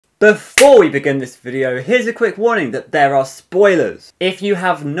Before we begin this video, here's a quick warning that there are spoilers. If you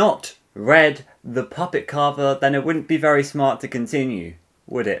have not read the Puppet Carver, then it wouldn't be very smart to continue,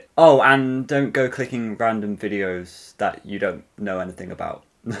 would it? Oh, and don't go clicking random videos that you don't know anything about.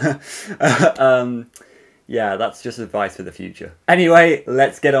 Yeah, that's just advice for the future. Anyway,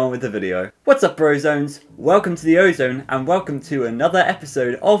 let's get on with the video. What's up, Brozones? Welcome to the Ozone, and welcome to another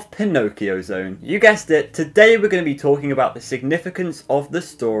episode of Pinocchiozone. You guessed it, today we're going to be talking about the significance of the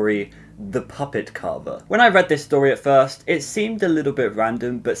story, The Puppet Carver. When I read this story at first, it seemed a little bit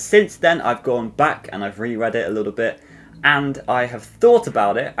random, but since then I've gone back and I've reread it a little bit, and I have thought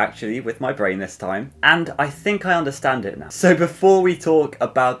about it, actually, with my brain this time, and I think I understand it now. So before we talk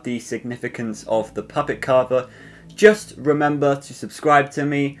about the significance of the Puppet Carver, just remember to subscribe to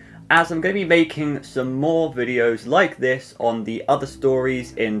me, as I'm going to be making some more videos like this on the other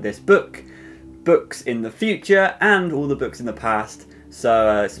stories in this book, books in the future, and all the books in the past.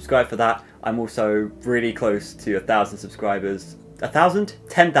 So subscribe for that. I'm also really close to 1,000 subscribers. 1,000?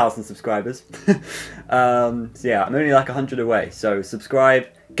 10,000 subscribers. So yeah, I'm only like 100 away. So subscribe,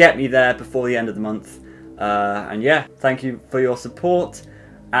 get me there before the end of the month. And yeah, thank you for your support.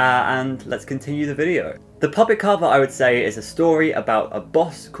 And let's continue the video. The Puppet Carver, I would say, is a story about a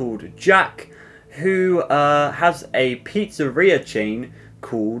boss called Jack who has a pizzeria chain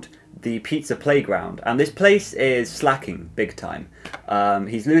called the Pizza Playground. And this place is slacking big time.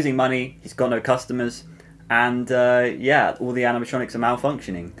 He's losing money, he's got no customers. And yeah, all the animatronics are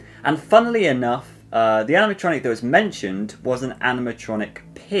malfunctioning. And funnily enough, the animatronic that was mentioned was an animatronic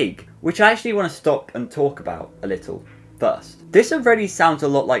pig, which I actually want to stop and talk about a little first. This already sounds a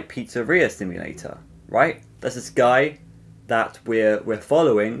lot like Pizzeria Simulator, right? There's this guy that we're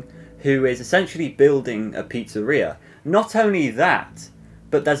following who is essentially building a pizzeria. Not only that,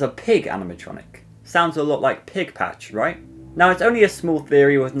 but there's a pig animatronic. Sounds a lot like Pig Patch, right? Now, it's only a small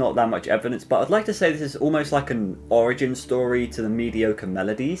theory with not that much evidence, but I'd like to say this is almost like an origin story to the mediocre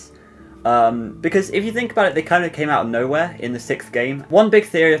melodies. Because if you think about it, they kind of came out of nowhere in the 6th game. One big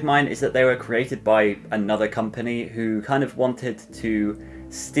theory of mine is that they were created by another company who kind of wanted to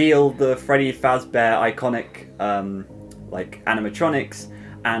steal the Freddy Fazbear iconic like animatronics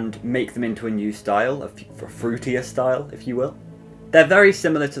and make them into a new style, a fruitier style, if you will. They're very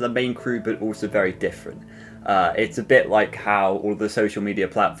similar to the main crew, but also very different. It's a bit like how all the social media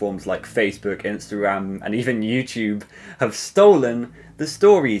platforms like Facebook, Instagram, and even YouTube have stolen the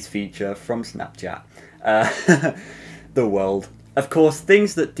stories feature from Snapchat. The world. Of course,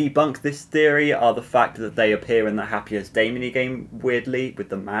 things that debunk this theory are the fact that they appear in the Happiest Day minigame weirdly with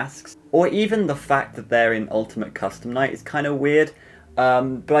the masks, or even the fact that they're in Ultimate Custom Night is kind of weird.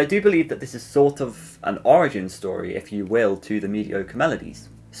 But I do believe that this is sort of an origin story, if you will, to the mediocre melodies.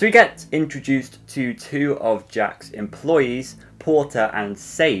 So we get introduced to two of Jack's employees, Porter and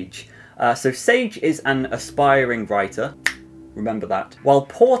Sage. So Sage is an aspiring writer, remember that, while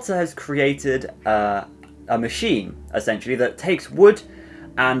Porter has created a machine, essentially, that takes wood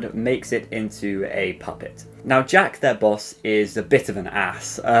and makes it into a puppet. Now Jack, their boss, is a bit of an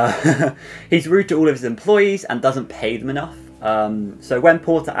ass. He's rude to all of his employees and doesn't pay them enough. So when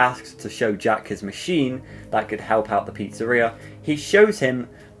Porter asks to show Jack his machine that could help out the pizzeria, he shows him,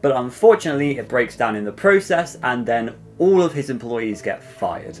 but unfortunately it breaks down in the process and then all of his employees get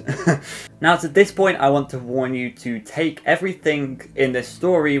fired. Now to this point I want to warn you to take everything in this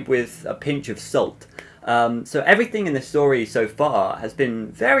story with a pinch of salt. So everything in the story so far has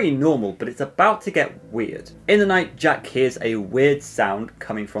been very normal, but it's about to get weird. In the night, Jack hears a weird sound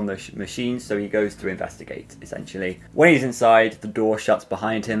coming from the machine, so he goes to investigate, essentially. When he's inside, the door shuts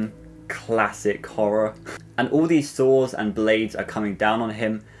behind him. Classic horror. And all these saws and blades are coming down on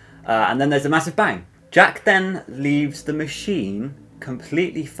him, and then there's a massive bang. Jack then leaves the machine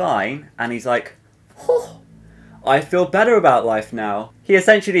completely fine, and he's like, oh, I feel better about life now. He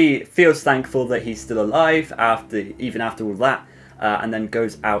essentially feels thankful that he's still alive even after all that, and then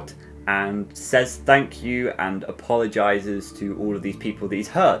goes out and says thank you and apologizes to all of these people that he's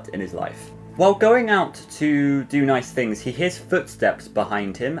hurt in his life. While going out to do nice things, he hears footsteps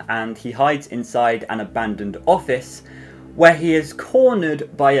behind him and he hides inside an abandoned office where he is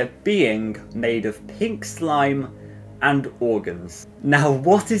cornered by a being made of pink slime and organs. Now,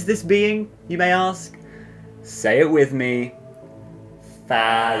 what is this being, you may ask? Say it with me.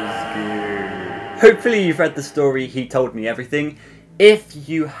 Fazbear. Hopefully you've read the story He Told Me Everything. If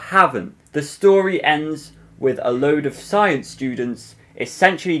you haven't, the story ends with a load of science students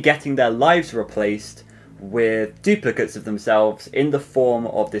essentially getting their lives replaced with duplicates of themselves in the form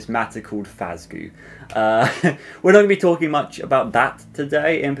of this matter called Fazgoo. We're not going to be talking much about that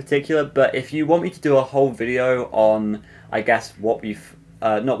today in particular, but if you want me to do a whole video on, I guess, what we've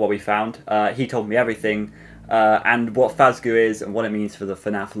not what we found. He told me everything, and what Fazgoo is and what it means for the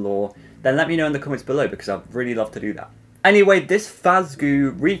FNAF lore, then let me know in the comments below, because I'd really love to do that. Anyway, this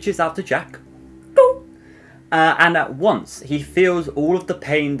Fazgoo reaches out to Jack, and at once he feels all of the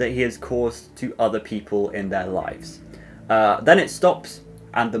pain that he has caused to other people in their lives. Then it stops,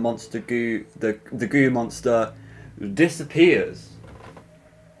 and the monster goo, the goo monster, disappears.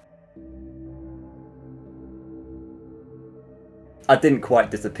 I didn't quite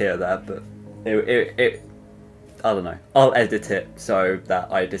disappear there, but it I don't know. I'll edit it so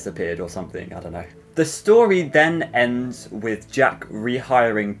that I disappeared or something, I don't know. The story then ends with Jack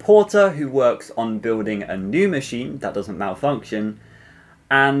rehiring Porter, who works on building a new machine that doesn't malfunction,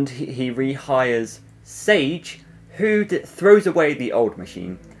 and he rehires Sage, who throws away the old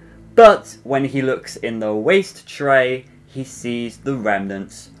machine. But when he looks in the waste tray, he sees the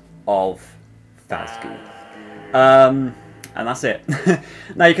remnants of Fazgoo. And that's it.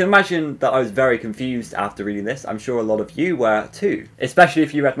 Now you can imagine that I was very confused after reading this. I'm sure a lot of you were too. Especially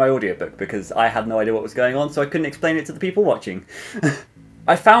if you read my audiobook, because I had no idea what was going on, so I couldn't explain it to the people watching.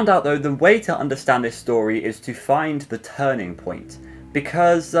 I found out though the way to understand this story is to find the turning point.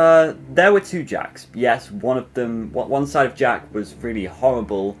 Because there were two Jacks. Yes, one side of Jack was really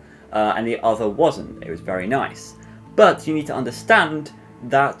horrible, and the other wasn't. It was very nice. But you need to understand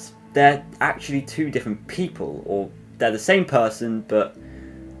that they're actually two different people, or they're the same person, but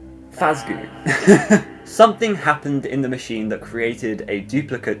Fazgoo. Something happened in the machine that created a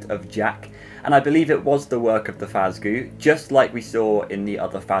duplicate of Jack, and I believe it was the work of the Fazgoo, just like we saw in the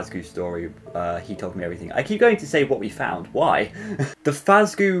other Fazgoo story. He told me everything. I keep going to say what we found. Why? The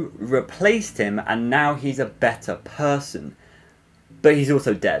Fazgoo replaced him, and now he's a better person. But he's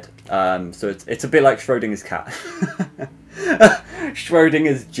also dead. So it's a bit like Schrodinger's cat.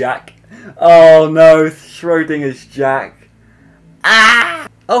 Schrodinger's Jack. Oh no, Schrodinger's Jack. Ah!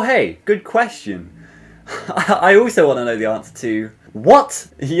 Oh hey, good question. I also want to know the answer to what?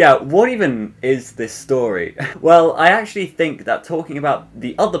 Yeah, what even is this story? Well, I actually think that talking about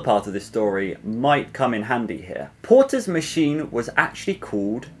the other part of this story might come in handy here. Porter's machine was actually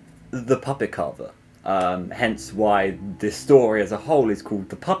called the Puppet Carver. Hence why this story as a whole is called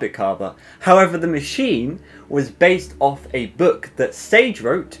the Puppet Carver. However, the machine was based off a book that Sage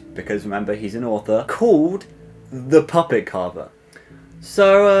wrote, because remember he's an author, called The Puppet Carver.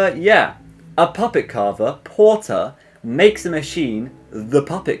 So yeah, a puppet carver, Porter, makes a machine, the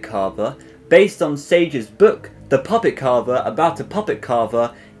Puppet Carver, based on Sage's book, The Puppet Carver, about a puppet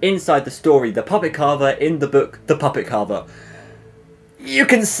carver inside the story, The Puppet Carver, in the book, The Puppet Carver. You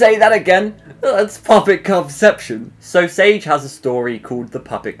can say that again. That's puppet carverception. So Sage has a story called The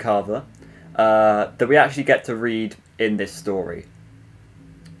Puppet Carver that we actually get to read in this story,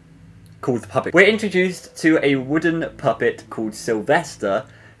 called The Puppet. We're introduced to a wooden puppet called Sylvester,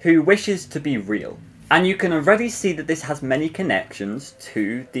 who wishes to be real. And you can already see that this has many connections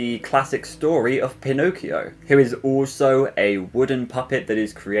to the classic story of Pinocchio, who is also a wooden puppet that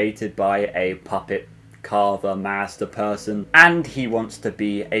is created by a puppet carver master person, and he wants to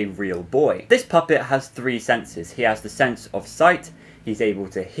be a real boy. This puppet has three senses. He has the sense of sight, he's able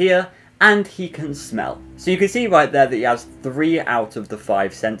to hear, and he can smell. So you can see right there that he has 3 out of the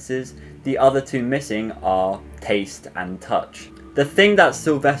 5 senses. The other 2 missing are taste and touch. The thing that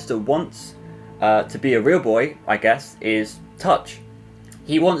Sylvester wants to be a real boy, I guess, is touch.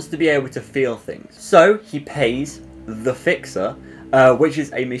 He wants to be able to feel things. So he pays the Fixer, which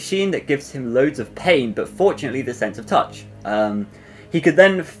is a machine that gives him loads of pain, but fortunately the sense of touch. He could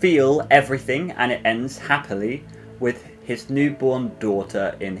then feel everything, and it ends happily with his newborn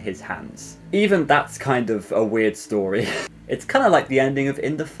daughter in his hands. Even that's kind of a weird story. It's kind of like the ending of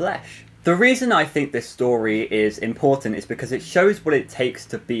In the Flesh. The reason I think this story is important is because it shows what it takes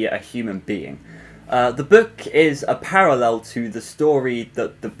to be a human being. The book is a parallel to the story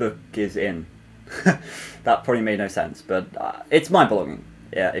that the book is in. That probably made no sense, but it's mind-blowing.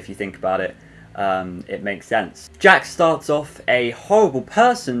 Yeah, if you think about it, it makes sense. Jack starts off a horrible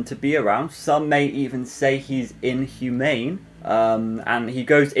person to be around. Some may even say he's inhumane. And he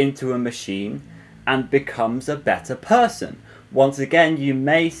goes into a machine and becomes a better person. Once again, you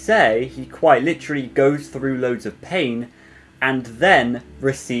may say he quite literally goes through loads of pain and then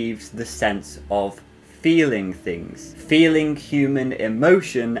receives the sense of feeling things, feeling human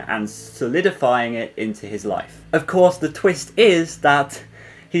emotion and solidifying it into his life. Of course, the twist is that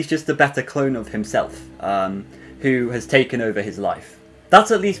he's just a better clone of himself, who has taken over his life.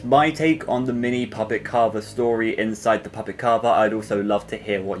 That's at least my take on the mini Puppet Carver story inside the Puppet Carver. I'd also love to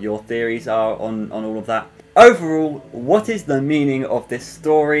hear what your theories are on all of that. Overall, what is the meaning of this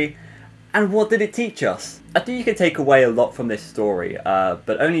story? And what did it teach us? I think you can take away a lot from this story,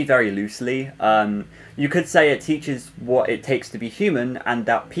 but only very loosely. You could say it teaches what it takes to be human, and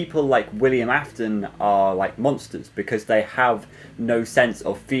that people like William Afton are like monsters because they have no sense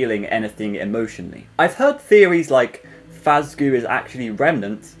of feeling anything emotionally. I've heard theories like Fazbear is actually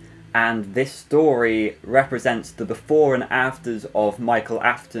Remnant, and this story represents the before and afters of Michael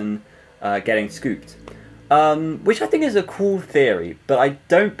Afton getting scooped. Which I think is a cool theory, but I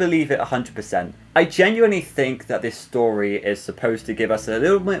don't believe it 100%. I genuinely think that this story is supposed to give us a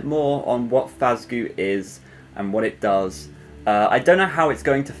little bit more on what Fazbear is and what it does. I don't know how it's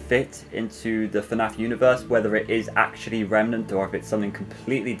going to fit into the FNAF universe, whether it is actually Remnant or if it's something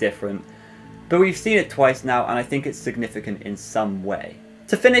completely different. But we've seen it twice now, and I think it's significant in some way.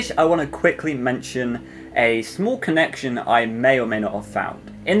 To finish, I want to quickly mention a small connection I may or may not have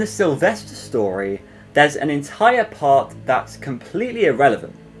found. In the Sylvester story, there's an entire part that's completely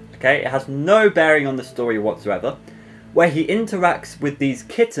irrelevant, okay? It has no bearing on the story whatsoever, where he interacts with these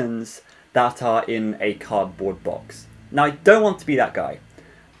kittens that are in a cardboard box. Now, I don't want to be that guy,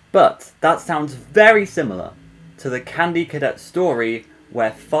 but that sounds very similar to the Candy Cadet story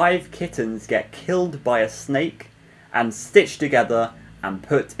where 5 kittens get killed by a snake and stitched together and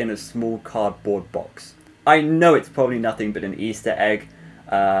put in a small cardboard box. I know it's probably nothing but an Easter egg,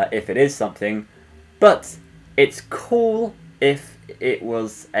 if it is something, but it's cool if it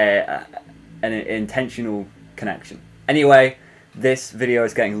was an intentional connection. Anyway, this video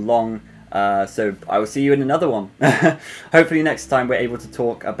is getting long, so I will see you in another one. Hopefully next time we're able to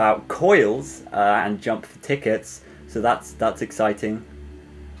talk about coils and jump for tickets, so that's exciting.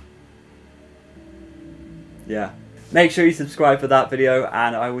 Yeah. Make sure you subscribe for that video,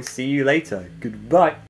 and I will see you later. Goodbye.